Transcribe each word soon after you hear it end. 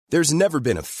There's never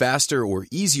been a faster or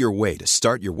easier way to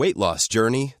start your weight loss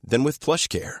journey than with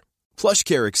PlushCare.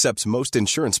 PlushCare accepts most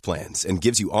insurance plans and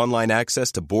gives you online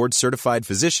access to board-certified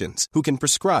physicians who can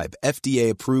prescribe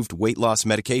FDA-approved weight loss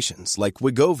medications like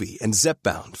Wegovy and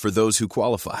Zepbound for those who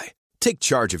qualify. Take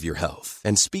charge of your health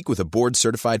and speak with a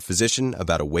board-certified physician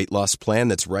about a weight loss plan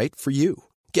that's right for you.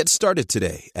 Get started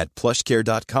today at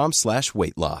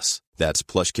plushcare.com/weight loss. That's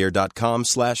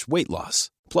plushcare.com/weight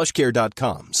loss.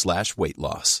 plushcare.com/weight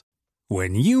loss.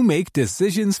 When you make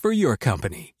decisions for your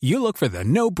company, you look for the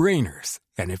no-brainers.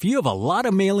 And if you have a lot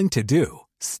of mailing to do,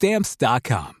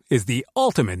 Stamps.com is the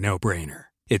ultimate no-brainer.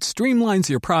 It streamlines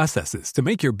your processes to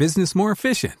make your business more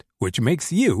efficient, which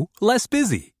makes you less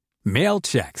busy. Mail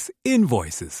checks,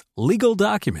 invoices, legal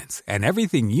documents, and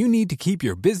everything you need to keep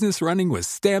your business running with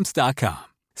Stamps.com.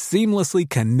 Seamlessly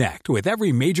connect with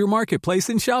every major marketplace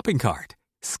and shopping cart.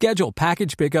 Schedule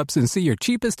package pickups and see your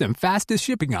cheapest and fastest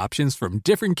shipping options from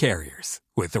different carriers,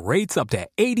 with rates up to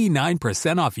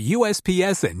 89% off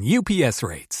USPS and UPS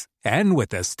rates. And with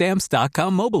the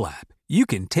Stamps.com mobile app, you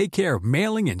can take care of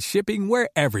mailing and shipping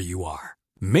wherever you are.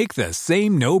 Make the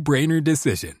same no-brainer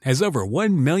decision as over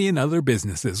 1 million other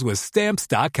businesses with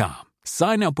Stamps.com.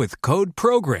 Sign up with code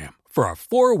PROGRAM for a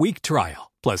 4-week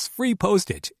trial, plus free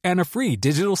postage and a free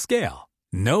digital scale.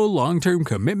 No long-term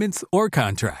commitments or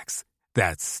contracts.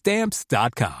 That's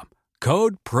Stamps.com.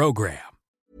 Code PROGRAM.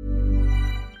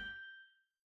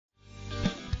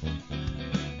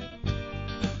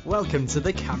 Welcome to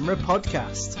the Camera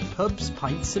Podcast, Pubs,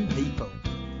 Pints and People.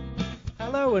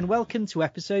 Hello and welcome to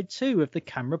episode 2 of the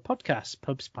Camera Podcast,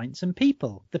 Pubs, Pints and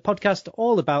People, the podcast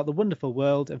all about the wonderful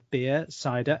world of beer,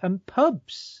 cider and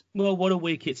pubs. Well, what a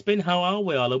week it's been. How are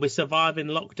we all? Are we surviving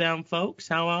lockdown, folks?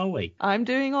 How are we? I'm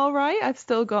doing all right. I've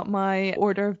still got my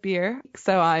order of beer,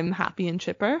 so I'm happy and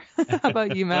chipper. How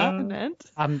about you, Matt?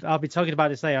 I'll be talking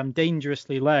about it today. I'm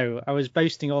dangerously low. I was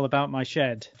boasting all about my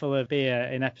shed full of beer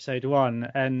in episode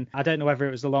 1, and I don't know whether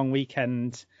it was the long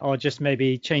weekend or just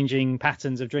maybe changing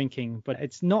patterns of drinking, but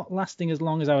it's not lasting as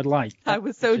long as I would like. I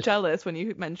was so jealous when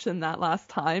you mentioned that last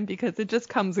time because it just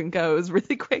comes and goes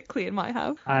really quickly in my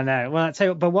house. I know. Well, I tell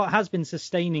you what has been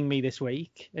sustaining me this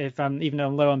week, even though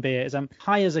I'm low on beer, is I'm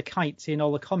high as a kite seeing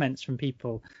all the comments from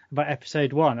people about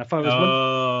episode 1. I thought it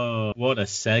was what a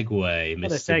segue,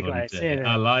 Mr. Bundy.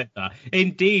 I like that.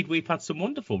 Indeed, we've had some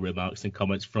wonderful remarks and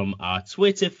comments from our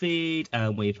Twitter feed,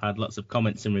 and we've had lots of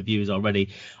comments and reviews already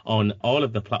on all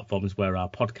of the platforms where our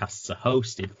podcasts are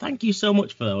hosted. Thank you so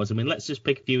much for those. I mean, let's just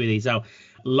pick a few of these out.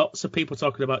 Lots of people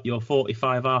talking about your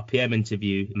 45 RPM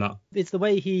interview, Matt. It's the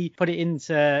way he put it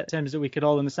into terms that we could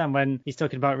all understand when he's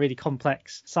talking about really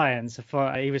complex science. I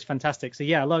thought he was fantastic. So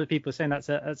yeah, a lot of people are saying that's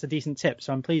a decent tip,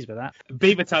 so I'm pleased with that.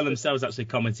 Beavertown themselves actually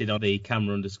commented on the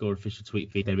camera_official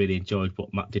tweet feed. They really enjoyed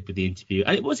what Matt did with the interview,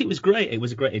 and it was great. It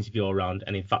was a great interview all around.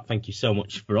 And in fact, thank you so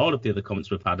much for all of the other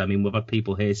comments we've had. I mean, we've had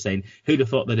people here saying who'd have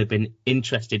thought they'd have been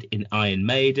interested in Iron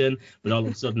Maiden, but all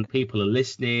of a sudden people are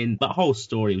listening. That whole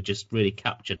story just really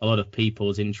captured a lot of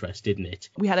people's interest, didn't it?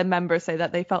 We had a member say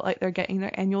that they felt like they're getting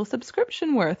their annual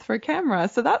subscription worth for camera,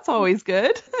 so that's always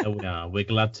good. Oh, yeah, we're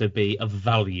glad to be of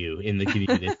value in the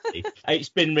community. It's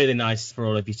been really nice for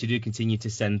all of you to do continue to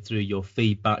send through your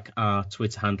feedback. Our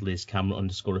Twitter handle is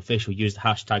camera_official. Use the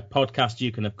hashtag podcast.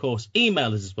 You can, of course,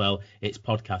 email us as well. It's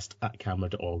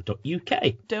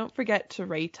podcast@camera.org.uk. Don't forget to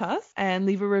rate us and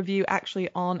leave a review actually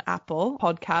on Apple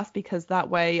Podcast, because that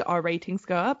way our ratings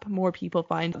go up. More people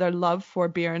find their love for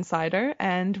beer and cider,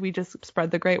 and we just spread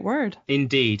the great word.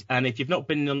 Indeed. And if you've not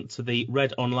been onto the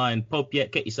Red Online pub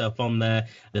yet, get yourself on there.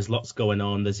 There's lots going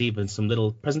on. There's even some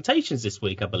little presentations this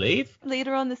week, I believe.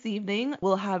 Later on this evening,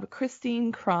 we'll have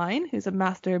Christine Crine, who's a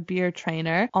master beer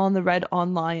trainer, on the Red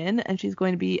Online, and she's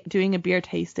going to be doing a beer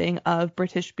tasting of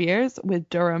British beers with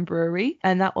Durham Brewery,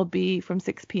 and that will be from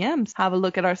 6 p.m. Have a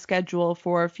look at our schedule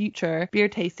for future beer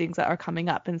tastings that are coming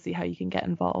up and see how you can get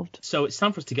involved. So it's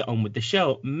time for us to get on with the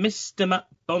show. Mr. Matt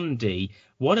Bundy,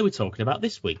 what are we talking about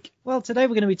this week? Well, today we're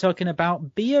going to be talking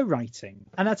about beer writing.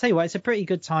 And I'll tell you what, it's a pretty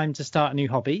good time to start a new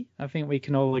hobby. I think we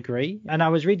can all agree. And I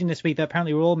was reading this week that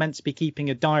apparently we're all meant to be keeping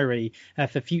a diary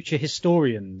for future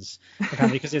historians,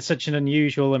 apparently, because it's such an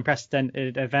unusual and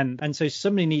unprecedented event. And so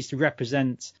somebody needs to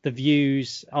represent the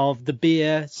views of the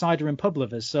beer, cider and pub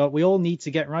lovers. So we all need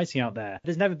to get writing out there.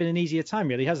 There's never been an easier time,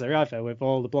 really, has there, either? With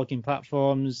all the blogging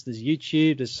platforms, there's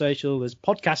YouTube, there's social, there's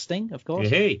podcasting, of course.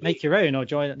 Hey. Make your own or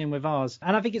join join in with ours.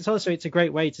 And I think it's a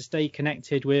great way to stay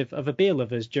connected with other beer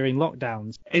lovers during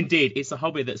lockdowns. Indeed, it's a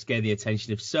hobby that's gained the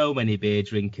attention of so many beer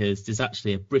drinkers. There's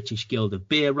actually a British Guild of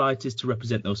Beer Writers to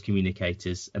represent those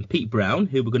communicators. And Pete Brown,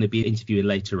 who we're going to be interviewing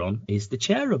later on, is the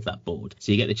chair of that board.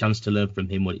 So you get the chance to learn from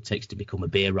him what it takes to become a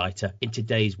beer writer in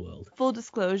today's world. Full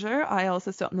disclosure, I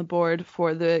also sit on the board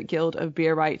for the Guild of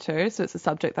Beer Writers, so it's a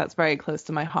subject that's very close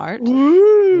to my heart.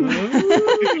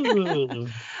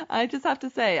 I just have to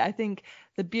say, I think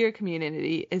the beer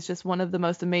community is just one of the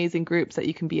most amazing groups that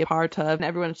you can be a part of. And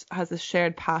everyone has this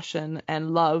shared passion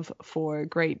and love for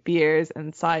great beers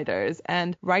and ciders.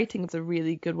 And writing is a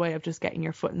really good way of just getting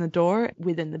your foot in the door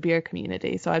within the beer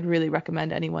community. So I'd really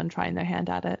recommend anyone trying their hand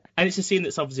at it. And it's a scene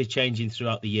that's obviously changing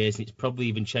throughout the years, and it's probably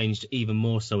even changed even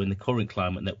more so in the current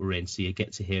climate that we're in. So you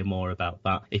get to hear more about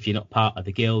that. If you're not part of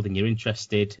the guild and you're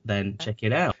interested, then check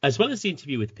it out. As well as the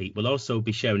interview with Pete, we'll also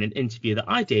be sharing an interview that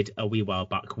I did a wee while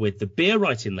back with the beer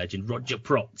writing legend Roger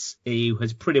Protz, who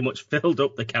has pretty much filled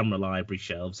up the camera library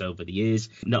shelves over the years.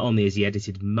 Not only has he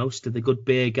edited most of the Good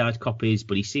Beer Guide copies,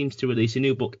 but he seems to release a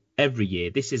new book every year.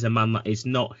 This is a man that is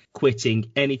not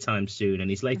quitting anytime soon,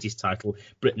 and his latest title,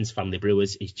 Britain's Family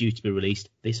Brewers, is due to be released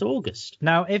this August.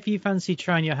 Now, if you fancy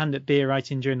trying your hand at beer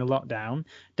writing during the lockdown,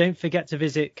 don't forget to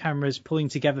visit CAMRA's Pulling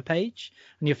Together page,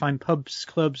 and you'll find pubs,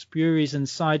 clubs, breweries and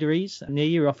cideries near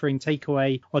you offering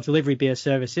takeaway or delivery beer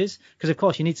services, because of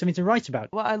course you need something to write about.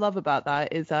 What I love about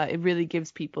that is it really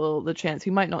gives people the chance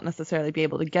who might not necessarily be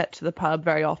able to get to the pub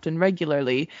very often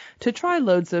regularly to try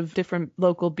loads of different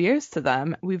local beers to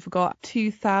them. We've got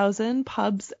 2,000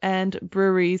 pubs and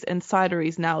breweries and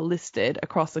cideries now listed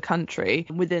across the country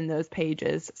within those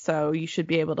pages, so you should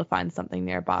be able to find something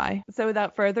nearby. So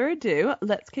without further ado,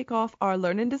 let's kick off our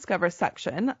Learn and Discover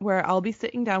section, where I'll be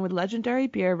sitting down with legendary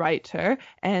beer writer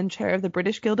and chair of the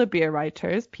British Guild of Beer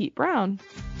Writers, Pete Brown.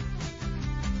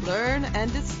 Learn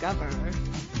and Discover.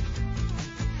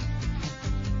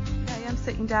 I am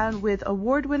sitting down with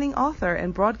award-winning author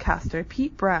and broadcaster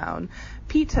Pete Brown.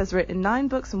 Pete has written 9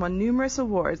 books and won numerous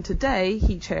awards. Today,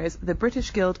 he chairs the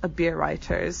British Guild of Beer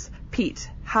Writers.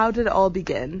 Pete, how did it all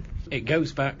begin? It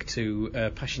goes back to a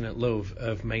passionate love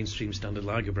of mainstream standard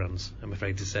lager brands, I'm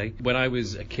afraid to say. When I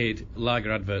was a kid,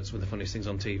 lager adverts were the funniest things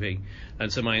on TV.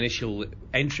 And so my initial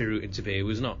entry route into beer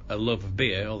was not a love of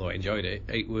beer, although I enjoyed it.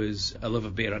 It was a love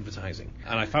of beer advertising.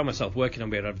 And I found myself working on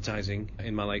beer advertising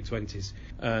in my late 20s.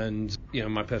 And,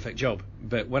 my perfect job.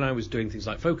 But when I was doing things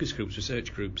like focus groups,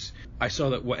 research groups, I saw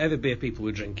that whatever beer people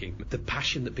were drinking, the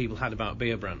passion that people had about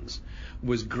beer brands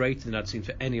was greater than I'd seen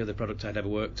for any other product I'd ever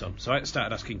worked on. So I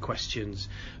started asking questions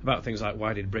about things like,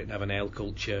 why did Britain have an ale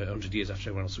culture 100 years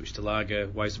after everyone else switched to lager?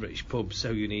 Why is the British pub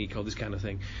so unique? All this kind of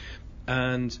thing.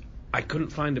 And I couldn't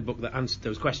find a book that answered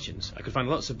those questions. I could find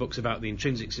lots of books about the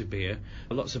intrinsics of beer,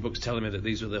 lots of books telling me that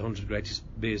these were the 100 greatest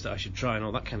beers that I should try and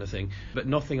all that kind of thing, but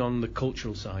nothing on the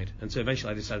cultural side. And so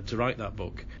eventually I decided to write that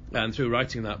book. And through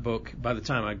writing that book, by the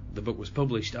time the book was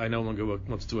published, I no longer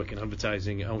wanted to work in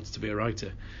advertising. I wanted to be a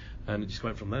writer. And it just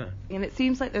went from there. And it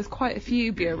seems like there's quite a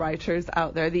few beer writers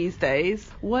out there these days.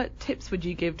 What tips would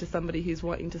you give to somebody who's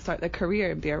wanting to start their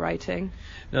career in beer writing?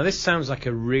 Now, this sounds like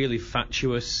a really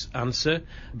fatuous answer,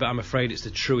 but I'm afraid it's the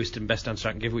truest and best answer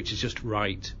I can give, which is just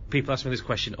write. People ask me this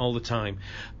question all the time,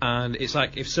 and it's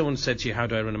like if someone said to you, how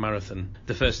do I run a marathon?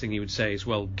 The first thing you would say is,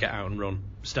 well, get out and run.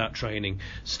 Start training.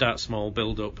 Start small,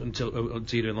 build up until you're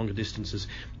doing longer distances.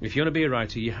 If you want to be a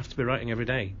writer, you have to be writing every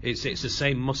day. It's the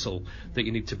same muscle that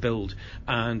you need to build.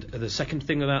 And the second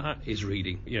thing of that is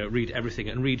reading. Read everything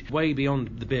and read way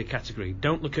beyond the beer category.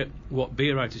 Don't look at what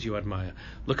beer writers you admire.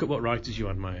 Look at what writers you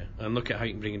admire, and look at how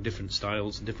you can bring in different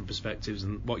styles and different perspectives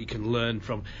and what you can learn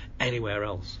from anywhere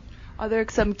else. Are there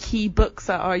some key books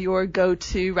that are your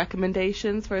go-to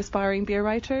recommendations for aspiring beer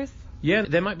writers? Yeah,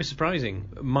 they might be surprising.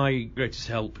 My greatest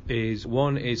help is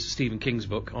Stephen King's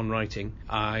book on writing.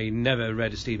 I never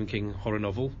read a Stephen King horror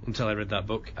novel until I read that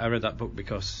book. I read that book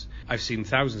because I've seen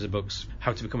thousands of books,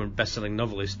 how to become a best-selling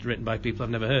novelist, written by people I've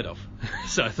never heard of.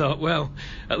 So I thought, well,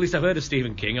 at least I've heard of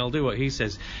Stephen King, I'll do what he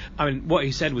says. I mean, what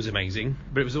he said was amazing,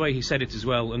 but it was the way he said it as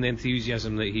well, and the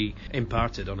enthusiasm that he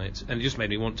imparted on it, and it just made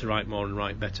me want to write more and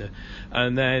write better.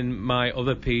 And then my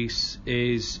other piece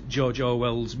is George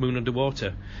Orwell's Moon Under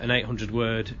Water, an 800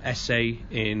 1,100-word essay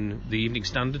in the Evening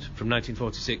Standard from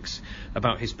 1946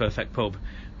 about his perfect pub.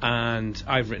 And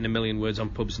I've written 1 million words on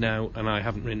pubs now, and I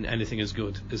haven't written anything as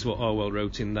good as what Orwell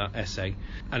wrote in that essay.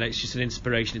 And it's just an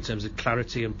inspiration in terms of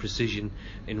clarity and precision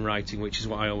in writing, which is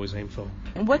what I always aim for.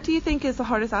 And what do you think is the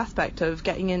hardest aspect of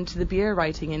getting into the beer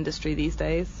writing industry these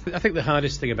days? I think the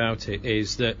hardest thing about it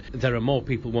is that there are more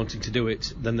people wanting to do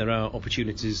it than there are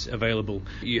opportunities available.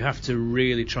 You have to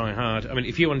really try hard. I mean,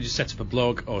 if you want to just set up a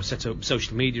blog or set up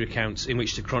social media accounts in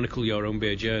which to chronicle your own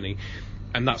beer journey,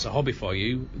 and that's a hobby for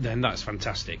you, then that's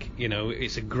fantastic. You know,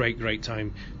 it's a great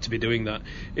time to be doing that.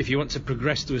 If you want to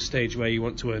progress to a stage where you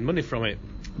want to earn money from it,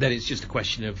 then it's just a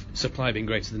question of supply being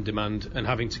greater than demand and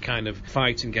having to kind of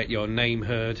fight and get your name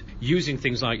heard, using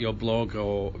things like your blog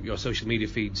or your social media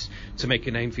feeds to make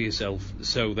a name for yourself,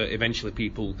 so that eventually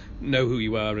people know who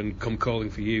you are and come calling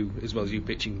for you as well as you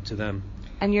pitching to them.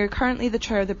 And you're currently the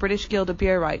chair of the British Guild of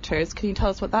Beer Writers. Can you tell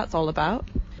us what that's all about?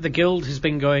 The Guild has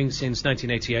been going since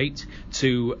 1988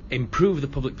 to improve the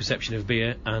public perception of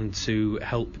beer and to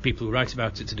help people who write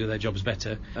about it to do their jobs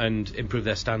better and improve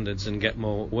their standards and get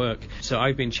more work. So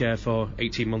I've been chair for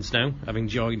 18 months now, having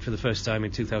joined for the first time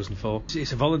in 2004.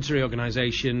 It's a voluntary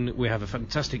organisation. We have a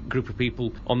fantastic group of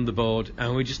people on the board,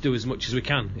 and we just do as much as we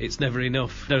can. It's never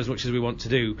enough. Not as much as we want to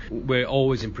do. We're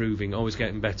always improving, always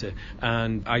getting better,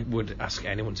 and I would ask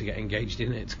anyone to get engaged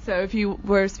in it. So if you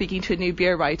were speaking to a new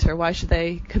beer writer, why should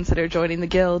they consider joining the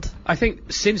Guild? I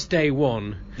think since day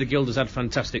one, the Guild has had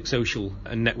fantastic social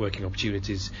and networking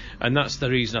opportunities, and that's the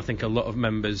reason I think a lot of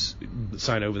members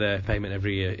sign over their payment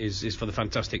every year is for the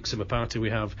fantastic summer party we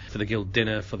have, for the Guild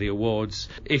dinner, for the awards.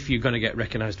 If you're going to get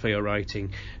recognised for your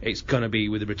writing, it's going to be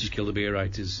with the British Guild of Beer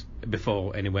Writers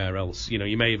before anywhere else. You know,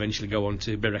 you may eventually go on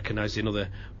to be recognised in other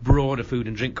broader food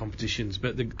and drink competitions,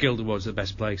 but the Guild Awards are the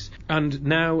best place. And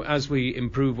now, as we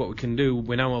improve what we can do,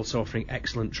 we're now also offering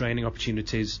excellent training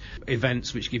opportunities,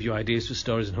 events which give you ideas for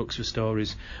stories and hooks for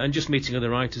stories, and just meeting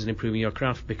other writers and improving your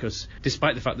craft, because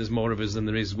despite the fact there's more of us than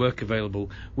there is work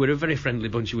available, we're a very friendly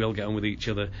bunch. We all get on with each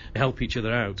other, help each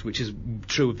other out, which is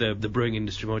true of the brewing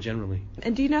industry more generally.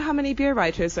 And do you know how many beer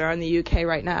writers there are in the UK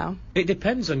right now? It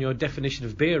depends on your definition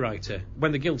of beer writer.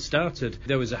 When the Guild started,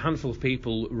 there was a handful of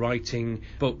people writing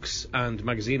books and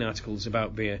magazine articles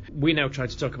about beer. We now try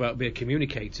to talk about beer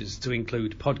communicators, to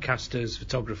include podcasters,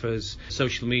 photographers,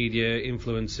 social media,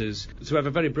 influencers. So we have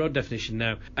a very broad definition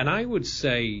now. And I would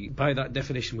say, by that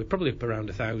definition, we're probably up around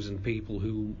 1,000 people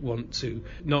who want to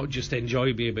not just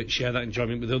enjoy beer, but share that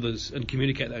enjoyment with others and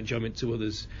communicate that enjoyment to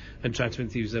others and try to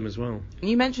enthuse them as well.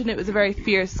 You mentioned it was a very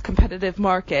fierce, competitive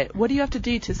market. What do you have to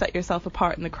do to set yourself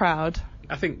apart in the crowd?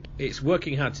 I think it's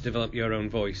working hard to develop your own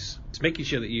voice. It's making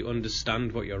sure that you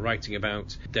understand what you're writing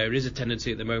about. There is a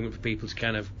tendency at the moment for people to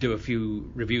kind of do a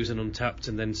few reviews on Untapped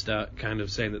and then start kind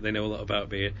of saying that they know a lot about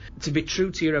beer. To be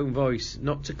true to your own voice,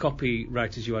 not to copy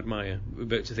writers you admire,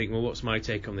 but to think, well, what's my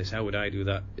take on this? How would I do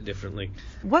that differently?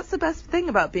 What's the best thing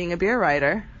about being a beer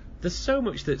writer? There's so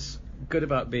much that's good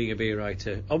about being a beer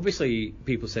writer. Obviously,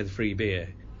 people say free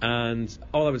beer. And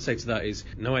all I would say to that is,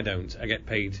 no, I don't. I get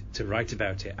paid to write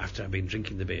about it after I've been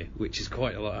drinking the beer, which is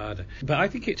quite a lot harder. But I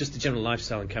think it's just the general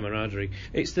lifestyle and camaraderie.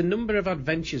 It's the number of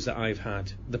adventures that I've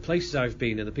had, the places I've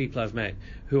been and the people I've met,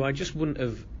 who I just wouldn't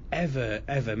have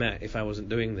ever met if I wasn't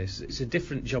doing this. It's a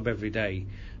different job every day,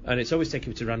 and it's always taking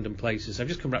me to random places. I've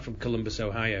just come back from Columbus,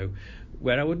 Ohio,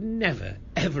 where I would never,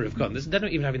 ever have gone. They don't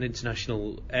even have an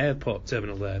international airport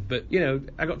terminal there. But, you know,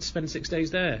 I got to spend 6 days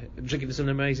there, drinking in some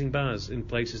amazing bars in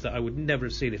places that I would never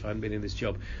have seen if I hadn't been in this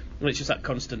job. And it's just that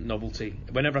constant novelty.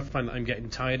 Whenever I find that I'm getting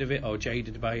tired of it or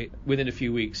jaded by it, within a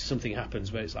few weeks, something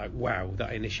happens where it's like, wow,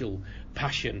 that initial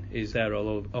passion is there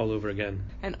all over again.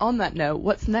 And on that note,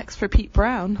 what's next for Pete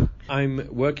Brown? I'm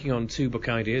working on 2 book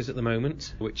ideas at the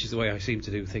moment, which is the way I seem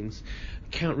to do things.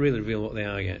 Can't really reveal what they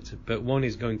are yet, but one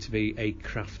is going to be a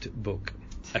craft book,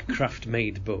 a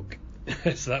craft-made book.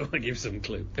 So that will give some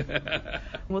clue.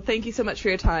 Well, thank you so much for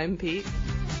your time, Pete.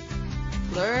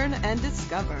 Learn and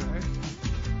discover.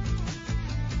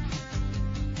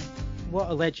 What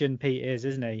a legend Pete is,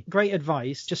 isn't he? Great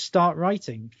advice. Just start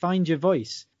writing. Find your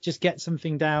voice. Just get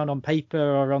something down on paper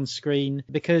or on screen,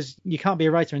 because you can't be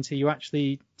a writer until you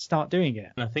actually start doing it.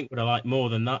 And I think what I like more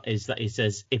than that is that he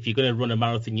says, if you're going to run a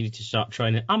marathon, you need to start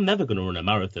training. I'm never going to run a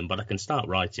marathon, but I can start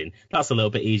writing. That's a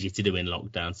little bit easier to do in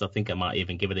lockdown, so I think I might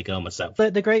even give it a go myself.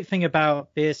 But the great thing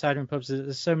about beer, cider and pubs is that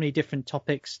there's so many different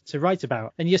topics to write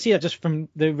about. And you see that just from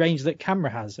the range that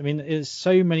CAMRA has. I mean, there's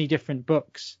so many different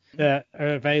books that are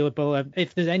available.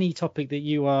 If there's any topic that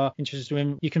you are interested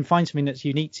in, you can find something that's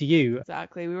unique to you.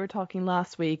 Exactly. We were talking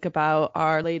last week about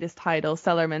our latest title,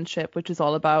 Cellarmanship, which is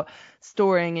all about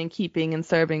storing and keeping and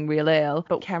serving real ale.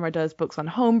 But CAMRA does books on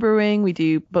home brewing. We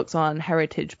do books on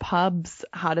heritage pubs,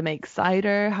 how to make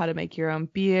cider, how to make your own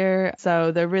beer.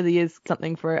 So there really is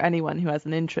something for anyone who has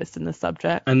an interest in the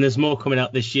subject. And there's more coming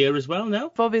out this year as well now?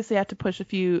 We've obviously had to push a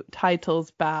few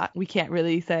titles back. We can't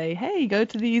really say, hey, go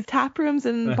to these tap rooms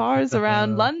and bars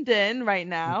around London right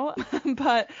now.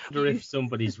 But I wonder if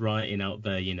somebody's writing out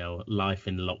there, Life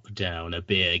in Lockdown, a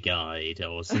beer guide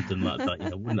or something like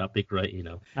that. Wouldn't that be great,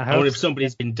 I wonder if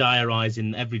somebody's been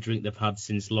diarising every drink they've had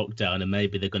since lockdown and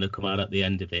maybe they're going to come out at the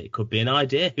end of it. It could be an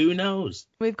idea. Who knows?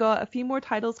 We've got a few more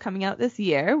titles coming out this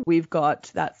year. We've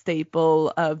got that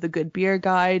staple of the Good Beer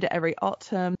Guide every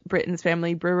autumn. Britain's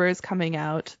Family Brewers coming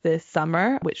out this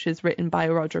summer, which is written by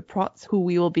Roger Protz, who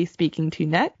we will be speaking to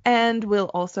next. And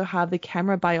we'll also have the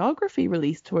CAMRA biography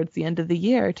released towards the end of the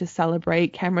year to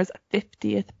celebrate CAMRA's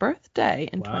 50th birthday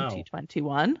in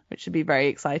 2021, which should be very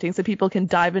exciting. So people can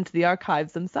dive into the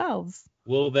archives themselves.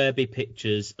 Will there be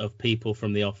pictures of people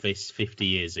from the office 50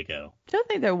 years ago? I don't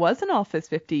think there was an office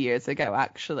 50 years ago,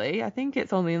 actually. I think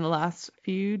it's only in the last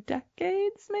few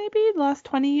decades, maybe, the last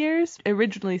 20 years. It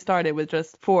originally started with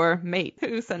just 4 mates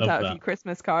who sent out a few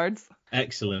Christmas cards.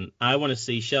 Excellent. I want to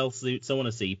see shell suits. I want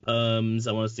to see perms.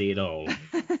 I want to see it all.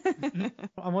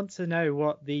 I want to know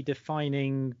what the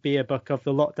defining beer book of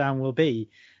the lockdown will be.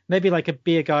 Maybe like a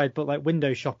beer guide, but like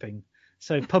window shopping.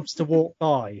 So pubs to walk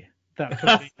by. That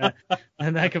could be,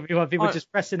 and that could be what people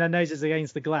just pressing their noses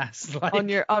against the glass. Like... On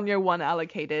your one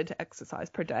allocated exercise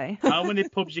per day. How many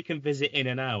pubs you can visit in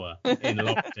an hour in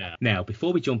lockdown? Now,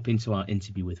 before we jump into our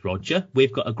interview with Roger,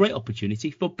 we've got a great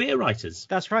opportunity for beer writers.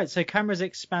 That's right. So CAMRA's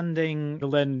expanding the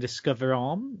Learn and Discover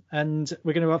arm, and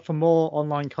we're going to offer more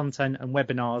online content and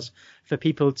webinars for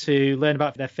people to learn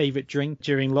about their favourite drink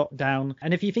during lockdown.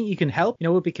 And if you think you can help,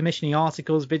 we'll be commissioning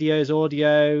articles, videos,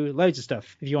 audio, loads of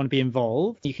stuff. If you want to be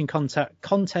involved, you can contact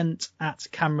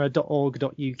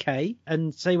content@camra.org.uk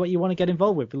and say what you want to get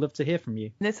involved with. We'd love to hear from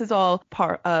you. This is all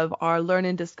part of our Learn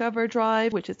and Discover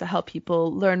drive, which is to help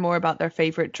people learn more about their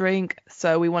favorite drink.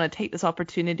 So we want to take this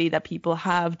opportunity that people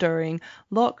have during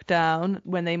lockdown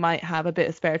when they might have a bit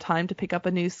of spare time to pick up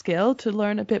a new skill to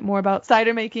learn a bit more about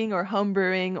cider making or home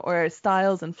brewing or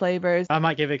styles and flavors. I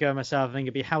might give it a go myself. I think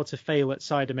it'd be how to fail at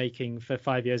cider making for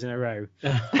 5 years in a row.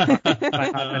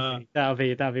 That'll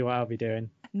be what I'll be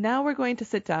doing. Now we're going to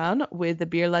sit down with the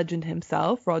beer legend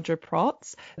himself, Roger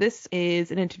Protz. This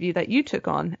is an interview that you took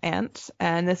on, Ant,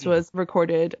 and this was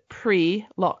recorded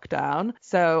pre-lockdown.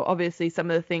 So obviously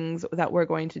some of the things that we're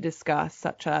going to discuss,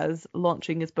 such as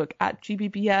launching his book at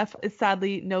GBBF, is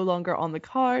sadly no longer on the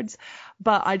cards.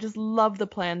 But I just love the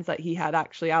plans that he had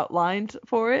actually outlined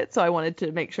for it. So I wanted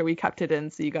to make sure we kept it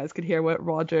in so you guys could hear what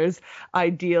Roger's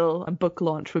ideal book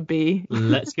launch would be.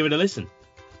 Let's give it a listen.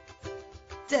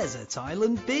 Desert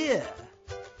Island Beer.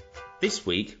 This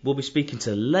week, we'll be speaking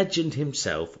to legend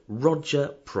himself,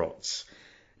 Roger Protz.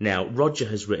 Now, Roger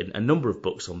has written a number of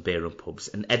books on beer and pubs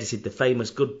and edited the famous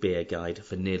Good Beer Guide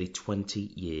for nearly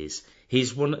 20 years.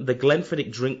 He's won the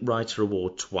Glenfiddich Drink Writer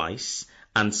Award twice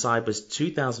and Cyber's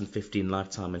 2015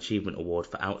 Lifetime Achievement Award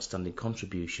for Outstanding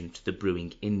Contribution to the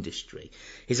Brewing Industry.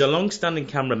 He's a long-standing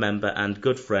CAMRA member and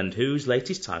good friend whose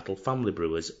latest title, Family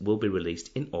Brewers, will be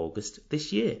released in August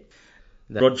this year.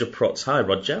 Roger Protz. Hi,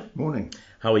 Roger. Morning.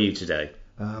 How are you today?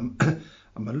 I'm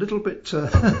a little bit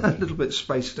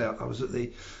spaced out. I was at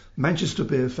the Manchester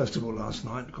Beer Festival last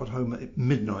night. Got home at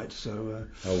midnight. So.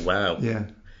 Oh wow. Yeah.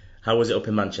 How was it up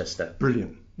in Manchester?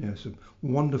 Brilliant. Yeah, it's a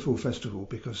wonderful festival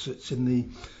because it's in the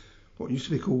what used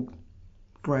to be called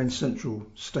Grand Central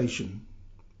Station,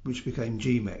 which became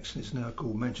GMEX. It's now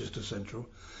called Manchester Central.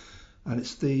 And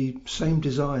it's the same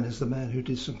design as the man who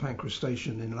did St Pancras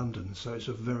Station in London, so it's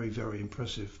a very, very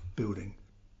impressive building.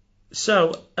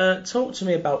 So, talk to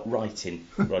me about writing,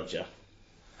 Roger.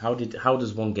 How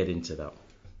does one get into that?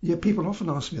 Yeah, people often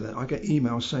ask me that. I get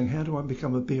emails saying, how do I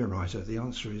become a beer writer? The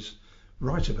answer is,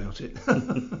 write about it.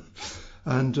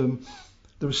 And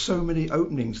there are so many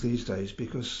openings these days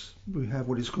because we have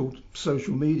what is called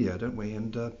social media, don't we?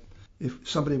 And if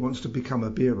somebody wants to become a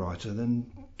beer writer,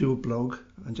 then do a blog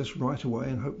and just write away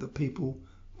and hope that people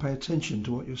pay attention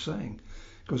to what you're saying.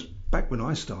 Because back when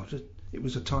I started, it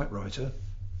was a typewriter,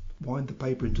 wind the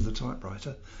paper into the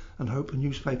typewriter and hope a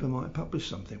newspaper might publish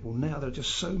something. Well, now there are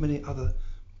just so many other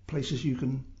places you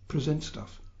can present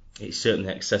stuff. It's certainly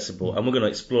accessible, and we're going to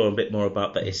explore a bit more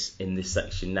about that in this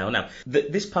section now. Now,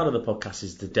 this part of the podcast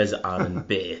is the Desert Island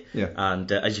Beer,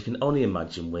 and as you can only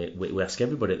imagine, we ask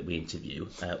everybody that we interview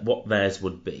what theirs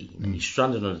would be. You're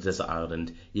stranded on a desert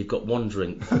island, you've got one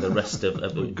drink for the rest of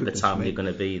the time you're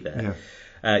going to be there.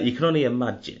 You can only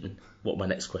imagine what my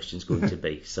next question is going to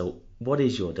be. So, what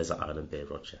is your Desert Island Beer,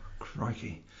 Roger?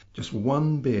 Crikey, just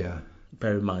one beer.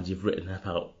 Bear in mind, you've written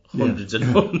about hundreds and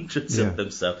hundreds of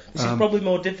them, so this is probably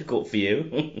more difficult for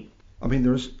you. I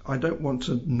mean, I don't want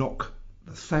to knock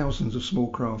the thousands of small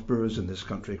craft brewers in this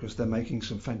country because they're making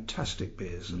some fantastic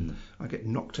beers, and I get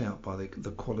knocked out by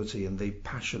the quality and the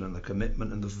passion and the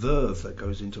commitment and the verve that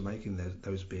goes into making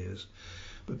those beers.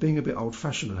 But being a bit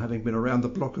old-fashioned and having been around the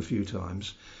block a few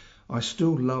times, I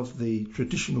still love the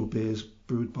traditional beers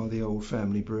brewed by the old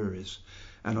family breweries.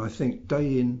 And I think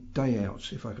day in, day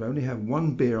out, if I could only have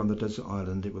one beer on the desert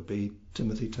island, it would be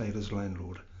Timothy Taylor's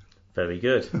Landlord. Very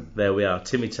good. There we are,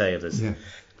 Timmy Taylor's. Yeah.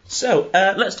 So,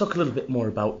 let's talk a little bit more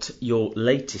about your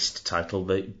latest title,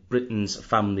 the Britain's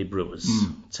Family Brewers.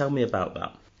 Tell me about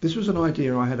that. This was an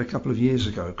idea I had a couple of years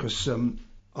ago because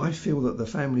I feel that the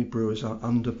family brewers are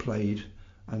underplayed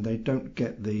and they don't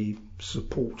get the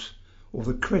support or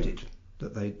the credit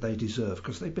that they deserve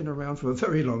because they've been around for a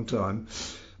very long time.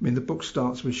 I mean, the book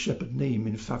starts with Shepherd Neame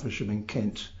in Faversham in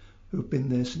Kent, who've been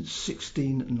there since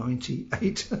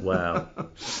 1698. Wow.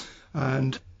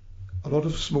 And a lot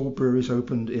of small breweries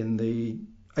opened in the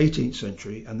 18th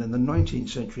century, and then the 19th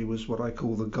century was what I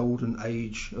call the golden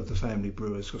age of the family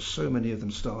brewers, because so many of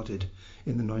them started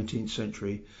in the 19th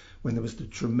century when there was the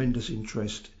tremendous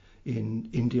interest in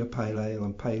India Pale Ale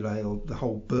and Pale Ale, the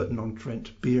whole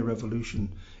Burton-on-Trent beer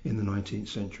revolution in the 19th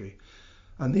century.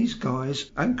 And these guys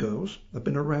and girls have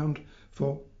been around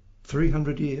for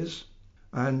 300 years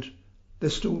and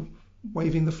they're still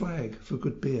waving the flag for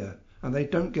good beer. And they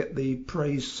don't get the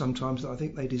praise sometimes that I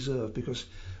think they deserve because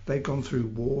they've gone through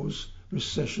wars,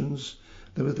 recessions.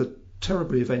 There were the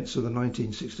terrible events of the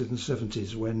 1960s and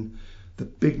 70s when the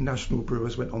big national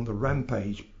brewers went on the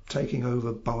rampage, taking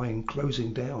over, buying,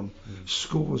 closing down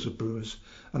scores of brewers.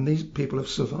 And these people have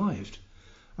survived.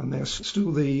 And they're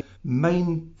still the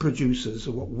main producers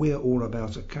of what we're all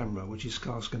about at CAMRA, which is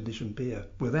cask conditioned beer.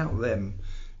 Without them,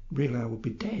 Real Ale would be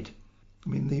dead. I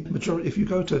mean, the majority, if you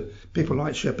go to people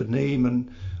like Shepherd Neame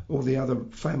and all the other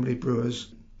family brewers,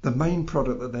 the main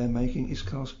product that they're making is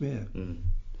cask beer.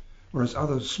 Whereas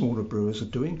other smaller brewers are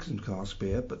doing some cask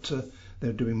beer, but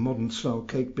they're doing modern style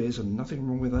cake beers, and nothing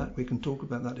wrong with that. We can talk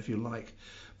about that if you like.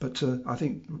 But I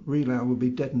think Real Ale would be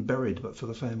dead and buried, but for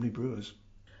the family brewers.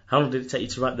 How long did it take you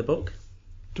to write the book?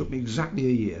 Took me exactly a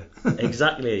year.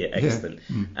 Exactly a year, excellent.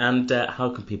 Yeah. And how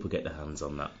can people get their hands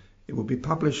on that? It will be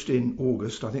published in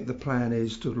August. I think the plan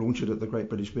is to launch it at the Great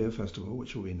British Beer Festival,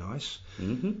 which will be nice.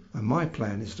 And my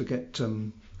plan is to get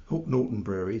Hook Norton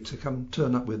Brewery to come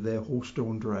turn up with their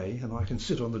horse-drawn dray, and I can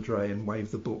sit on the dray and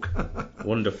wave the book.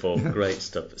 Wonderful, great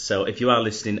stuff. So if you are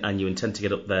listening and you intend to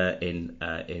get up there in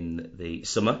the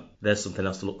summer, there's something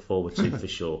else to look forward to for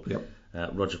sure. Yep.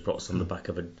 Roger Prott's on the back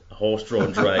of a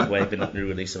horse-drawn dray waving at the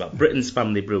release about Britain's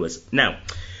Family Brewers. Now,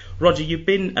 Roger, you've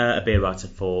been a beer writer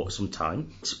for some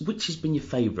time. Which has been your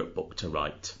favourite book to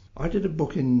write? I did a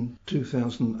book in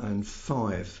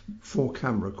 2005 for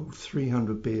CAMRA called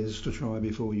 300 Beers to Try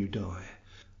Before You Die.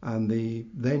 And the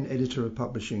then editor of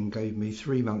publishing gave me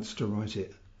 3 months to write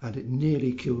it. And it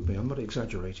nearly killed me. I'm not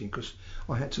exaggerating, because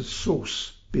I had to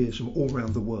source beers from all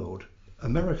around the world.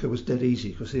 America was dead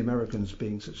easy because the Americans,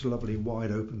 being such lovely,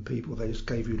 wide open people, they just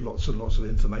gave you lots and lots of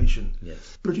information.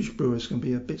 Yes. British brewers can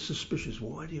be a bit suspicious.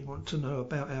 Why do you want to know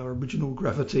about our original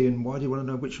gravity, and why do you want to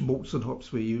know which malts and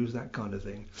hops we use, that kind of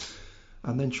thing.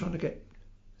 And then trying to get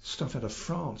stuff out of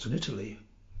France and Italy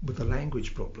with the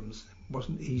language problems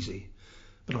wasn't easy.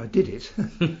 But I did it.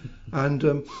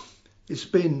 And it's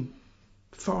been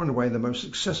far and away the most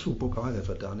successful book I've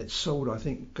ever done. It's sold, I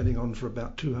think, getting on for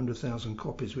about 200,000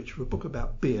 copies, which for a book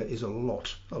about beer is a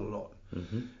lot.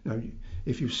 Now,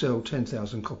 if you sell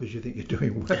 10,000 copies, you think you're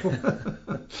doing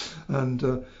well.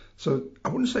 And so I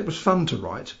wouldn't say it was fun to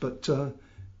write, but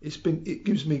it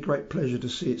gives me great pleasure to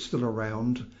see it still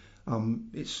around.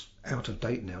 It's out of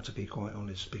date now, to be quite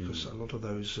honest, because a lot of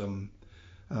those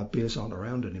beers aren't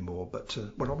around anymore. But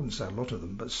well, I wouldn't say a lot of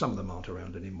them, but some of them aren't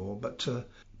around anymore. But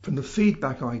from the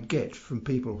feedback I get from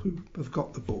people who have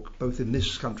got the book, both in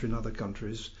this country and other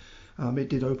countries, it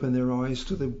did open their eyes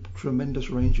to the tremendous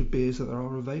range of beers that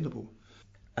are available.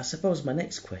 I suppose my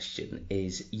next question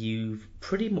is, you've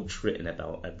pretty much written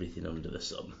about everything under the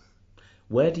sun.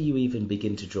 Where do you even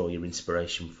begin to draw your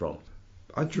inspiration from?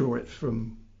 I draw it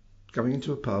from going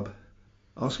into a pub,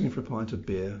 asking for a pint of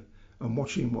beer, and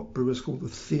watching what brewers call the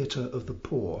theatre of the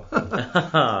pour,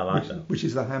 I like that. which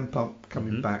is the hand pump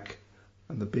coming back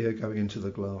and the beer going into the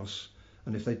glass.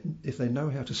 And if they know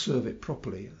how to serve it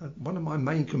properly, one of my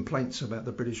main complaints about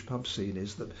the British pub scene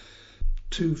is that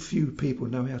too few people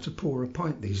know how to pour a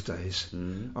pint these days.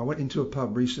 I went into a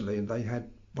pub recently and they had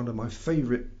one of my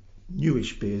favourite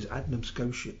newish beers, Adnams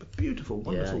Ghost Ship, a beautiful,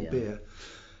 wonderful beer.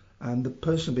 And the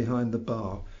person behind the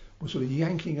bar was sort of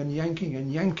yanking and yanking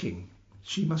and yanking.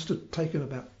 She must have taken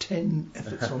about 10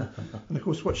 efforts on. And of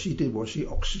course what she did was she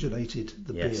oxygenated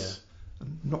the beer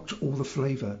and knocked all the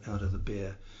flavour out of the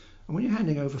beer. And when you're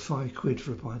handing over £5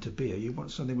 for a pint of beer, you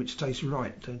want something which tastes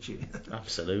right, don't you?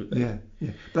 Absolutely.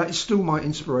 Yeah. That is still my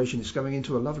inspiration. It's going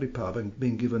into a lovely pub and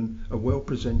being given a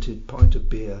well-presented pint of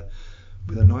beer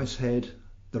with a nice head,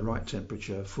 the right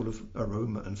temperature, full of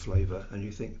aroma and flavour, and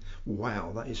you think,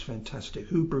 wow, that is fantastic.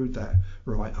 Who brewed that?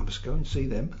 Right, I must go and see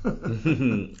them.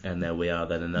 And there we are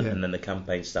then, and then the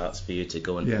campaign starts for you to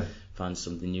go and find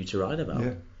something new to write about.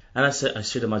 Yeah. And I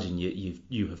should imagine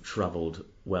you have travelled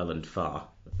well and far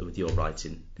with your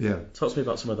writing. Yeah. Talk to me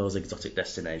about some of those exotic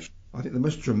destinations. I think the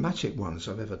most dramatic ones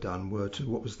I've ever done were to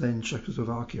what was then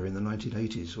Czechoslovakia in the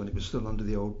 1980s, when it was still under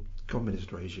the old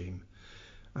communist regime.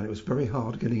 And it was very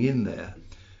hard getting in there.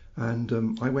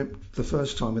 And I went the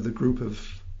first time with a group of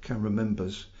CAMRA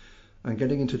members, and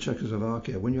getting into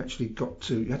Czechoslovakia, when you actually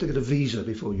you had to get a visa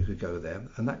before you could go there,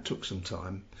 and that took some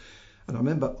time. And I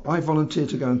remember I volunteered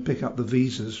to go and pick up the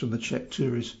visas from the Czech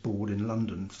Tourist Board in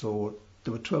London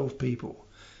there were 12 people.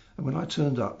 And when I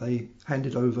turned up, they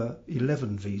handed over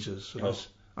 11 visas.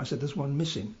 I said, there's one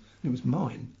missing. And it was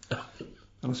mine.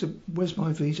 And I said, where's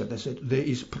my visa? They said, there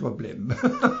is a problem.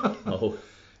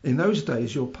 In those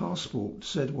days, your passport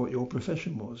said what your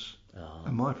profession was.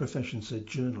 And my profession said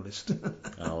journalist.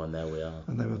 And there we are.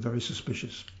 And they were very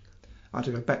suspicious. I had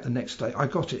to go back the next day. I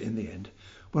got it in the end.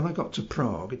 When I got to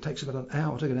Prague, it takes about an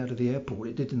hour to get out of the airport.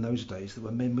 It did in those days. There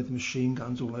were men with machine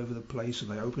guns all over the place,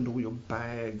 and they opened all your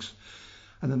bags.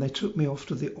 And then they took me off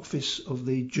to the office of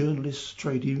the Journalists'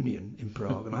 Trade Union in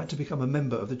Prague, and I had to become a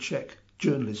member of the Czech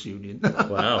Journalists' Union.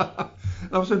 Wow.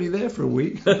 I was only there for a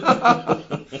week.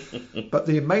 But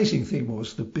the amazing thing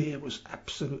was the beer was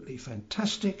absolutely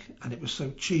fantastic, and it was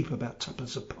so cheap, about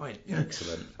twopence a pint.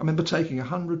 Excellent. I remember taking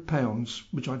 £100,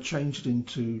 which I changed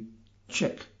into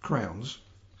Czech crowns,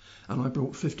 and I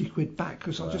brought £50 back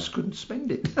because I just couldn't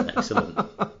spend it. Excellent.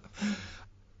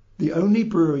 The only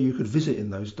brewery you could visit in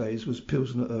those days was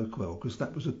Pilsner Urquell, because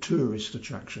that was a tourist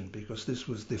attraction, because this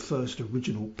was the first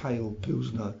original pale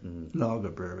Pilsner lager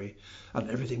brewery, and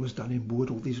everything was done in wood,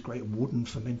 all these great wooden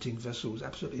fermenting vessels,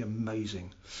 absolutely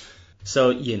amazing.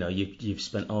 So, you've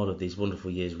spent all of these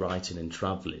wonderful years writing and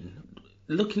travelling.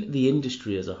 Looking at the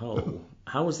industry as a whole,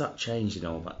 how has that changed in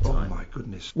all that time? Oh my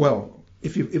goodness. Well,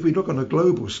 if we look on a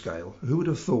global scale, who would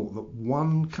have thought that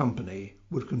one company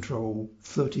would control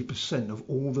 30% of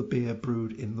all the beer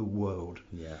brewed in the world?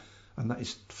 Yeah. And that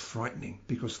is frightening,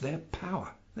 because their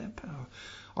power.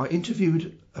 I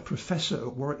interviewed a professor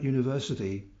at Warwick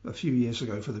University a few years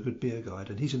ago for the Good Beer Guide,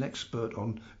 and he's an expert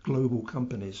on global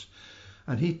companies.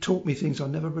 And he taught me things I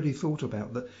never really thought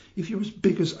about, that if you're as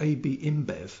big as AB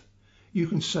InBev, you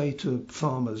can say to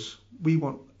farmers, we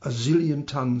want a zillion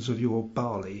tons of your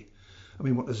barley, and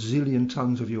we want a zillion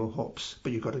tons of your hops,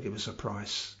 but you've got to give us a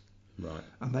price. Right.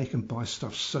 And they can buy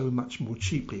stuff so much more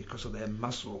cheaply because of their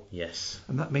muscle. Yes.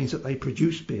 And that means that they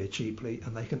produce beer cheaply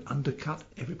and they can undercut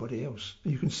everybody else.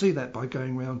 And you can see that by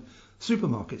going around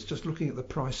supermarkets, just looking at the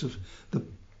price of the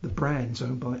brands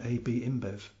owned by AB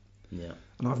InBev. Yeah.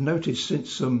 And I've noticed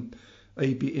since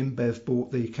AB InBev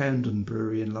bought the Camden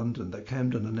Brewery in London, that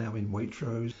Camden are now in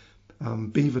Waitrose.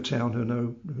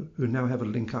 Beavertown, who now have a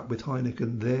link up with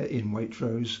Heineken, they're in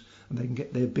Waitrose, and they can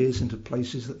get their beers into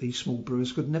places that these small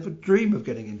brewers could never dream of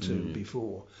getting into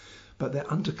before. But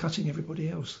they're undercutting everybody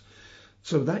else.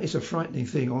 So that is a frightening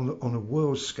thing on a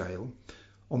world scale.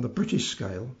 On the British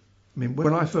scale, I mean,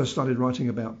 when I first started writing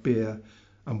about beer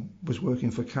and was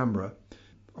working for CAMRA,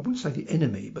 I wouldn't say the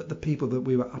enemy, but the people that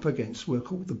we were up against were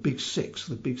called the Big Six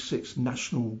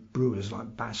national brewers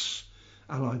like Bass,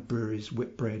 Allied Breweries,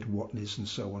 Whitbread, Watney's and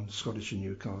so on, Scottish and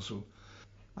Newcastle.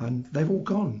 And they've all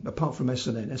gone, apart from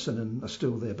S&N. S&N are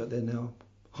still there, but they're now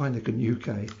Heineken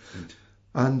UK.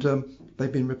 And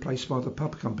they've been replaced by the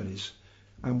pub companies.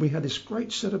 And we had this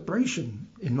great celebration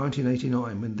in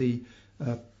 1989 when the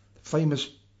famous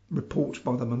report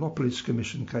by the Monopolies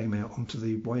Commission came out onto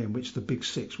the way in which the Big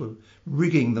Six were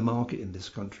rigging the market in this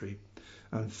country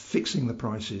and fixing the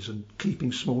prices and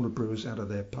keeping smaller brewers out of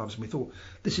their pubs. And we thought,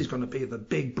 this is going to be the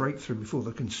big breakthrough for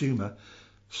the consumer.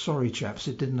 sorry chaps,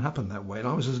 it didn't happen that way. And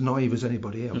I was as naive as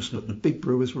anybody else, but the big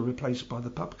brewers were replaced by the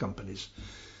pub companies.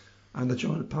 And the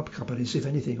giant pub companies, if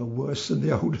anything, are worse than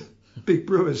the old big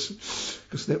brewers,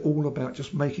 because they're all about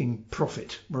just making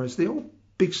profit. Whereas the old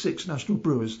big six national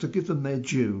brewers, to give them their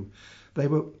due, they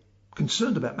were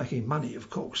concerned about making money, of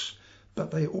course,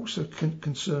 but they also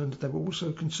they were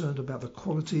also concerned about the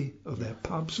quality of their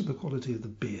pubs and the quality of the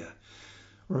beer.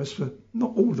 Whereas for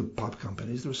not all the pub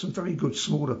companies, there are some very good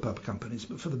smaller pub companies,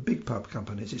 but for the big pub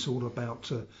companies, it's all about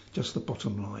just the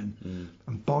bottom line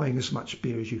and buying as much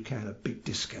beer as you can at big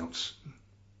discounts.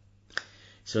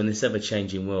 So in this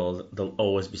ever-changing world, there'll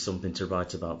always be something to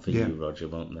write about for you, Roger,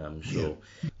 won't there? I'm sure.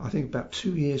 Yeah. I think about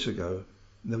 2 years ago,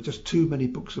 there were just too many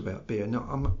books about beer. Now,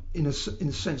 I'm in a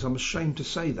sense, I'm ashamed to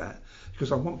say that,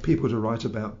 because I want people to write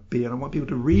about beer and I want people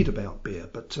to read about beer,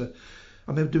 but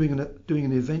I remember doing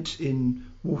an event in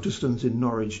Waterstones in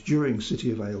Norwich during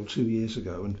City of Ale 2 years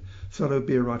ago, and fellow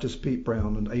beer writers Pete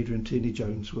Brown and Adrian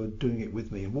Tierney-Jones were doing it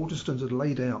with me, and Waterstones had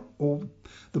laid out all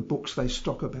the books they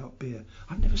stock about beer.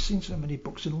 I'd never seen so many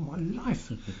books in all my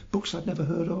life. Books I'd never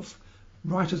heard of,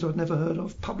 writers I'd never heard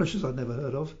of, publishers I'd never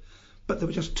heard of, but there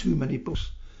were just too many books.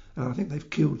 And I think they've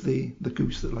killed the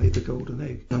goose that laid the golden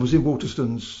egg. I was in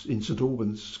Waterstones in St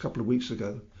Albans a couple of weeks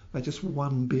ago. They just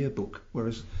one beer book,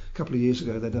 whereas a couple of years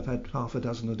ago they'd have had a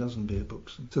dozen beer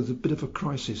books. So there's a bit of a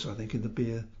crisis, I think, in the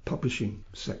beer publishing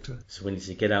sector. So we need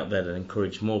to get out there and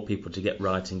encourage more people to get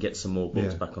writing, get some more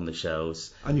books back on the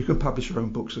shelves. And you can publish your own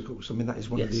books, of course. I mean, that is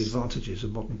one of the advantages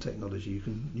of modern technology.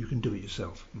 You can do it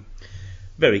yourself.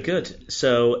 Very good.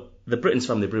 So the Britain's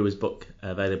Family Brewers book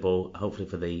available hopefully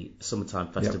for the summertime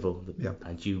festival,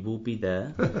 and you will be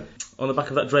there on the back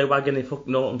of that dray wagon if Hook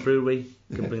Norton Brewery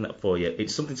can bring that for you.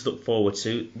 It's something to look forward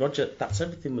to. Roger, that's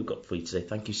everything we've got for you today.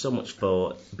 Thank you so much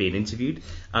for being interviewed,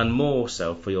 and more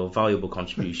so for your valuable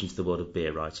contribution to the world of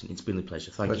beer writing. It's been a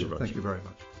pleasure. Thank you, Roger. Thank you very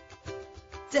much.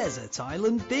 Desert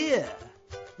Island Beer.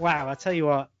 Wow, I tell you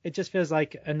what, it just feels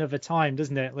like another time,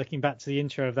 doesn't it? Looking back to the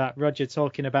intro of that, Roger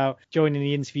talking about joining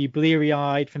the interview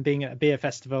bleary-eyed from being at a beer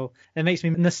festival. It makes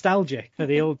me nostalgic for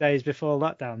the old days before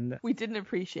lockdown. We didn't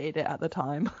appreciate it at the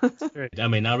time. I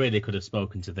mean, I really could have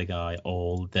spoken to the guy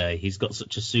all day. He's got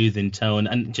such a soothing tone,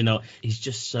 and, you know, he's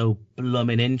just so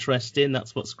blooming interesting.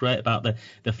 That's what's great about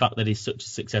the fact that he's such a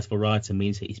successful writer,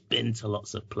 means that he's been to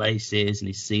lots of places and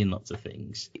he's seen lots of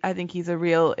things. I think he's a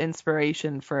real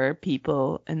inspiration for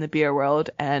people in the beer world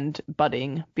and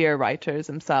budding beer writers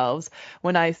themselves.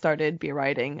 When I started beer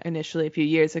writing initially a few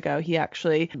years ago, he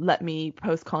actually let me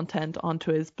post content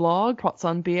onto his blog, Prots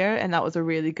on Beer, and that was a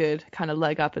really good kind of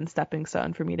leg up and stepping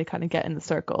stone for me to kind of get in the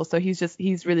circle. So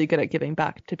he's really good at giving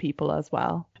back to people as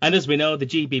well. And as we know, the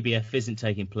GBBF isn't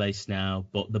taking place now,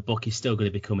 but the book is still going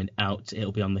to be coming out.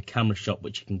 It'll be on the Camera Shop,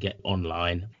 which you can get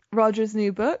online. Roger's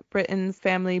new book, Britain's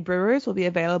Family Brewers, will be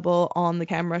available on the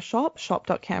Camera Shop,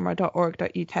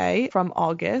 shop.camera.org.uk from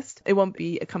August. It won't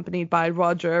be accompanied by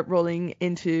Roger rolling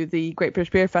into the Great British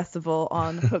Beer Festival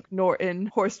on Hook Norton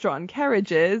horse-drawn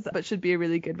carriages, but should be a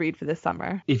really good read for this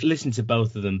summer. If you listen to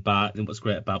both of them back, then what's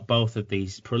great about both of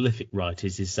these prolific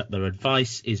writers is that their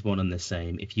advice is one and the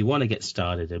same. If you want to get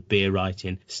started at beer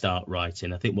writing, start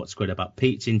writing. I think what's great about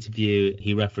Pete's interview,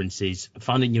 he references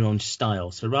finding your own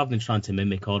style. So rather than trying to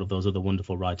mimic all of those other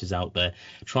wonderful writers out there,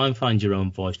 try and find your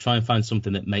own voice, try and find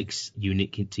something that makes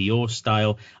unique to your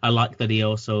style. I like that he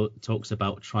also talks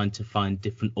about trying to find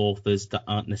different authors that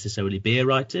aren't necessarily beer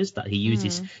writers, that he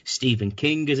uses Stephen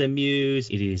King as a muse.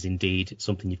 It is indeed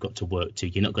something you've got to work to.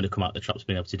 You're not going to come out the traps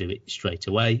being able to do it straight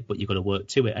away, but you've got to work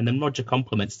to it. And then Roger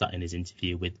complements that in his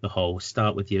interview with the whole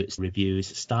start with your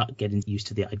reviews, start getting used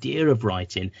to the idea of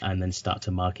writing, and then start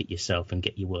to market yourself and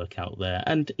get your work out there.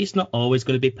 And it's not always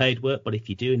going to be paid work, but if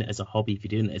you're doing it as a hobby, if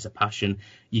you're doing it as a passion,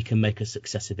 you can make a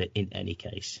success of it in any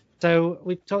case. So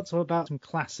we've talked all about some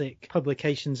classic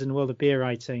publications in the world of beer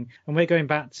writing, and we're going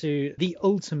back to The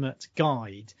Ultimate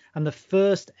Guide and the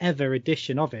first ever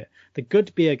edition of it, the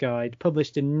Good Beer Guide,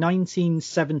 published in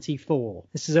 1974.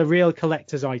 This is a real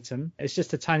collector's item. It's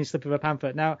just a tiny slip of a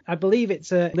pamphlet. Now, I believe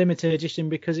it's a limited edition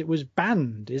because it was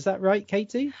banned. Is that right,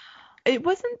 Katie? It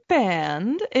wasn't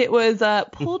banned. It was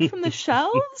pulled from the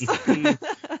shelves.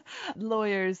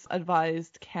 Lawyers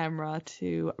advised Camera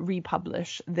to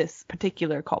republish this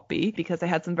particular copy because they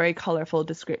had some very colourful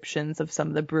descriptions of some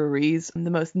of the breweries. And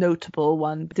the most notable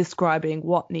one describing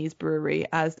Watney's Brewery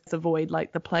as a void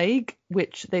like the plague,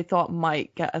 which they thought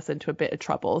might get us into a bit of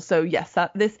trouble. So yes,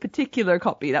 this particular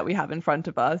copy that we have in front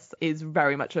of us is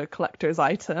very much a collector's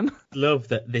item. Love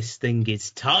that this thing is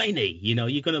tiny. You know,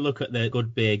 you're going to look at the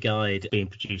Good Beer Guide Adelaide being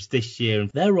produced this year, and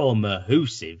they're all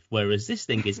mahoosive, whereas this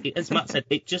thing is, as Matt said,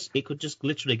 it could just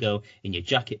literally go in your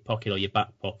jacket pocket or your back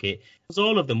pocket. It was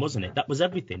all of them, wasn't it? That was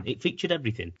everything. It featured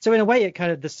everything. So in a way, it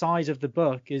kind of, the size of the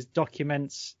book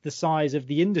documents the size of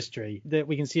the industry that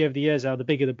we can see over the years. How the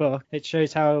bigger the book, it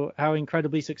shows how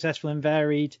incredibly successful and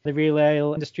varied the real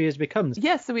ale industry has become.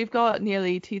 Yes, so we've got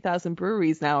nearly 2,000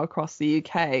 breweries now across the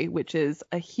UK, which is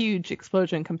a huge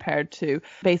explosion compared to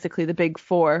basically the big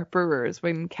four brewers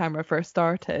when CAMRA first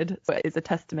started. So it is a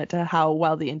testament to how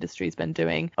well the industry's been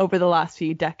doing over the last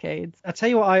few decades. I tell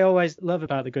you what I always love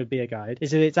about the Good Beer Guide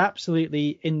is that it's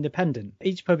absolutely independent.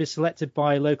 Each pub is selected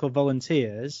by local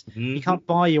volunteers. Mm-hmm. You can't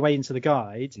buy your way into the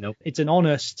guide. Nope. It's an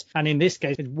honest, and in this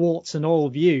case, warts and all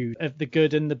view of the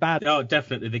good and the bad. Oh,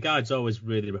 definitely. The guide's always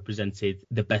really represented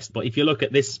the best. But if you look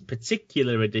at this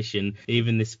particular edition,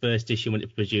 even this first issue when it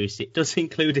was produced, it does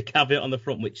include a caveat on the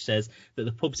front which says that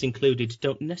the pubs included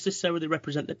don't necessarily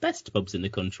represent the best pubs in the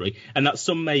country, and that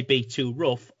some may be too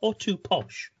rough or too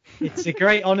posh. It's a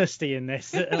great honesty in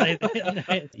this.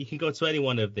 You can go to any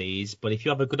one of these, but if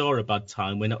you have a good or a bad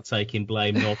time, we're not taking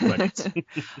blame nor credit.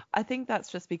 I think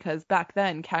that's just because back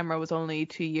then CAMRA was only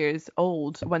 2 years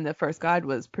old when the first guide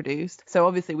was produced. So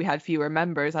obviously we had fewer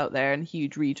members out there and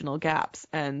huge regional gaps,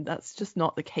 and that's just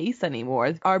not the case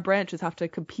anymore. Our branches have to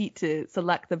compete to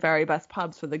select the very best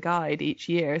pubs for the guide each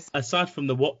year. Aside from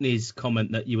the Watney's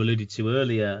comment that you alluded to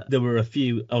earlier, there were a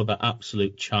few other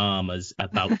absolute charmers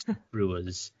about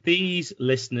brewers. These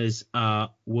listeners are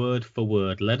word for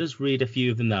word. Let us read a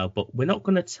few of them now, but we're not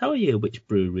going to tell you which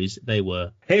breweries they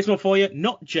were. Here's one for you.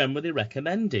 Not generally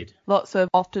recommended. Lots of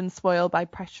often spoiled by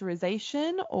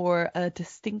pressurization, or a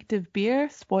distinctive beer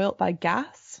spoiled by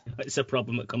gas. It's a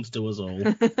problem that comes to us all.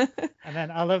 And then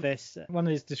I love this. One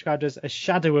is described as a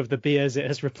shadow of the beers it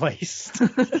has replaced.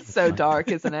 So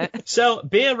dark, isn't it? So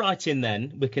beer writing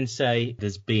then, we can say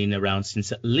has been around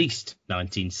since at least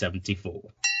 1974.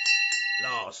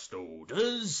 Last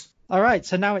orders. All right,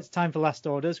 so now it's time for Last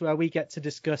Orders, where we get to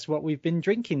discuss what we've been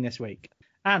drinking this week.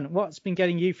 Anne, what's been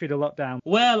getting you through the lockdown?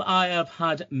 Well, I have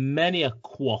had many a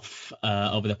quaff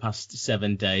over the past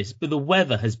 7 days, but the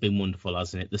weather has been wonderful,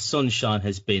 hasn't it? The sunshine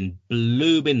has been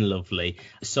blooming lovely.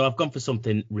 So I've gone for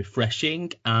something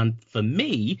refreshing, and for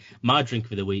me, my drink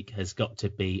for the week has got to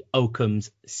be Oakham's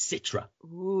Citra.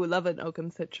 Ooh, love an Oakham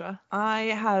Citra. I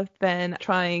have been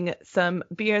trying some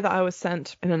beer that I was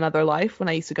sent in another life when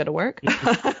I used to go to work,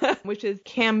 which is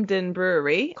Camden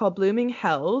Brewery, called Blooming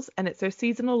Hells, and it's their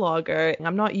seasonal lager.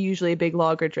 I'm not usually a big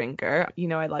lager drinker. You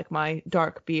know, I like my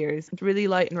dark beers. It's really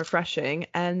light and refreshing,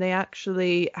 and they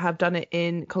actually have done it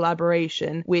in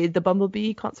collaboration with the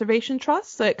Bumblebee Conservation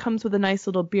Trust. So it comes with a nice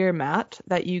little beer mat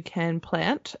that you can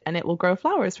plant, and it will grow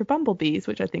flowers for bumblebees,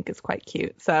 which I think is quite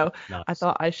cute. So nice. I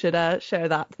thought I should share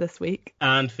that this week.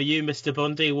 And for you, Mr.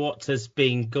 Bundy, what has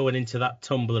been going into that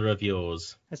tumbler of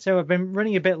yours? So I've been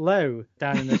running a bit low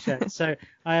down in the shed. So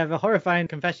I have a horrifying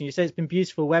confession. You say it's been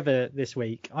beautiful weather this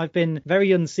week. I've been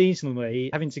very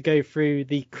unseasonably having to go through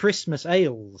the Christmas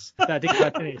ales that I didn't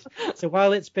quite finish. So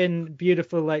while it's been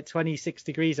beautiful, like 26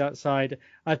 degrees outside,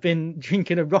 I've been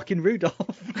drinking a Rockin'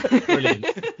 Rudolph. Brilliant.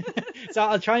 So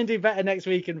I'll try and do better next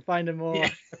week and find a more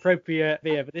appropriate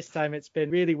beer. But this time it's been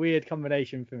really weird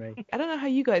combination for me. I don't know how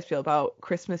you guys feel about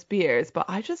Christmas beers, but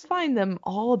I just find them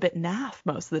all a bit naff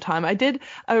most of the time. I did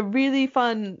a really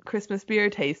fun Christmas beer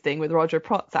tasting with Roger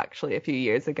Protz actually a few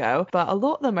years ago, but a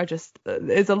lot of them are just,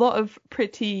 there's a lot of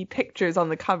pretty pictures on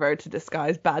the cover to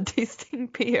disguise bad tasting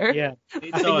beer. Yeah.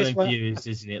 It's all infused,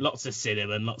 isn't it? Lots of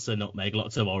cinnamon, lots of nutmeg,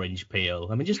 lots of orange peel.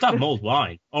 I mean, just have mulled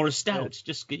wine or a stout,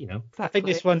 just, you know. Exactly. I think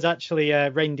this one's actually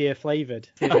reindeer flavoured.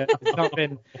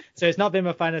 It's not been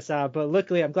my finest hour, but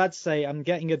luckily I'm glad to say I'm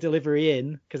getting a delivery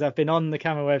in because I've been on the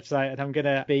CAMRA website and I'm going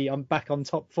to be back on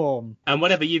top form. And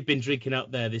whatever you've been drinking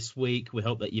out there this week, we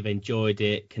hope that you've enjoyed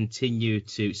it. Continue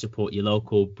to support your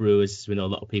local brewers, as we know a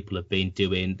lot of people have been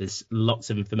doing. There's lots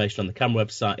of information on the CAMRA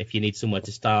website if you need somewhere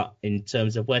to start in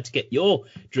terms of where to get your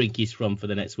drinkies from for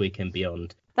the next week and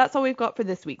beyond. That's all we've got for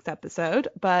this week's episode,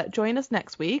 but join us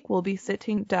next week. We'll be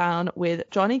sitting down with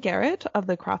Johnny Garrett of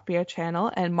the Craft Beer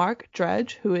Channel and Mark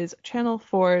Dredge, who is Channel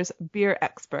 4's beer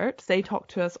expert. They talk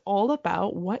to us all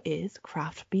about what is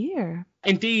craft beer.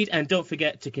 Indeed, and don't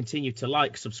forget to continue to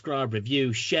like, subscribe,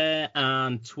 review, share,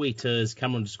 and tweet us,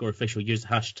 CAMRA_official, use the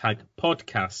hashtag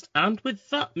podcast. And with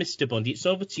that, Mr. Bundy, it's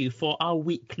over to you for our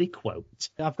weekly quote.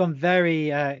 I've gone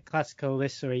very classical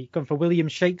this week. Gone for William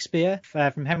Shakespeare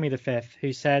from Henry V,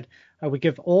 who said, "I would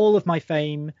give all of my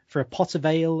fame for a pot of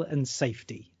ale and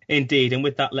safety." Indeed, and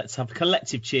with that, let's have a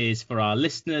collective cheers for our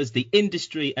listeners, the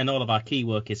industry, and all of our key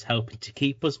workers helping to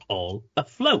keep us all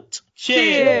afloat.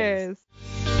 Cheers! Cheers!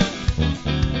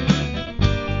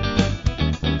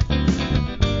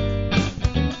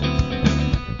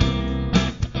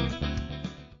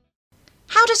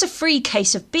 does a free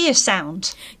case of beer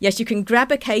sound? Yes, you can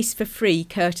grab a case for free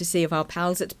courtesy of our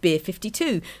pals at Beer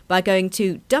 52 by going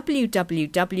to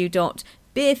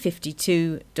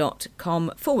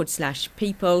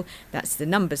www.beer52.com/people, that's the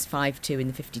numbers 52 in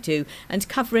the 52, and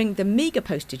covering the meagre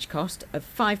postage cost of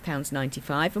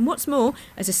 £5.95. And what's more,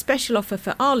 as a special offer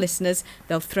for our listeners,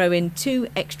 they'll throw in 2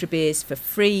 extra beers for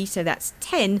free, so that's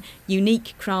 10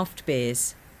 unique craft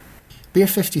beers. Beer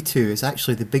 52 is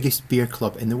actually the biggest beer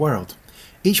club in the world.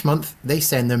 Each month they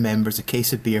send their members a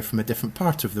case of beer from a different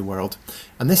part of the world,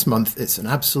 and this month it's an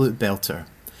absolute belter.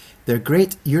 Their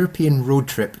Great European Road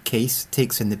Trip case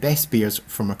takes in the best beers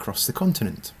from across the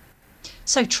continent.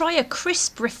 So try a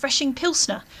crisp, refreshing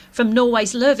Pilsner from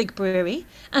Norway's Lervig Brewery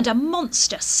and a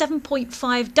monster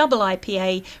 7.5 double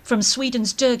IPA from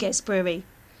Sweden's Dörges Brewery.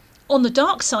 On the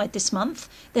dark side this month,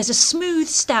 there's a smooth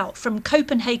stout from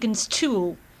Copenhagen's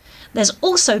Tuul. There's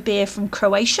also beer from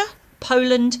Croatia,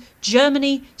 Poland,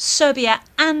 Germany, Serbia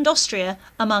and Austria,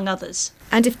 among others.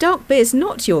 And if dark beer's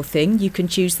not your thing, you can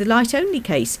choose the light-only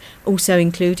case. Also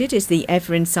included is the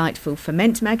ever-insightful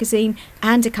Ferment magazine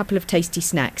and a couple of tasty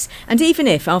snacks. And even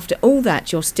if, after all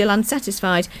that, you're still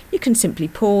unsatisfied, you can simply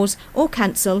pause or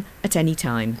cancel at any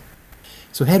time.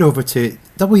 So head over to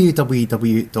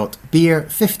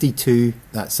www.beer52,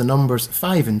 that's the numbers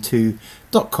 5 and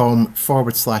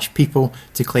 2.com/people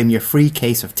to claim your free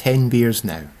case of 10 beers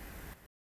now.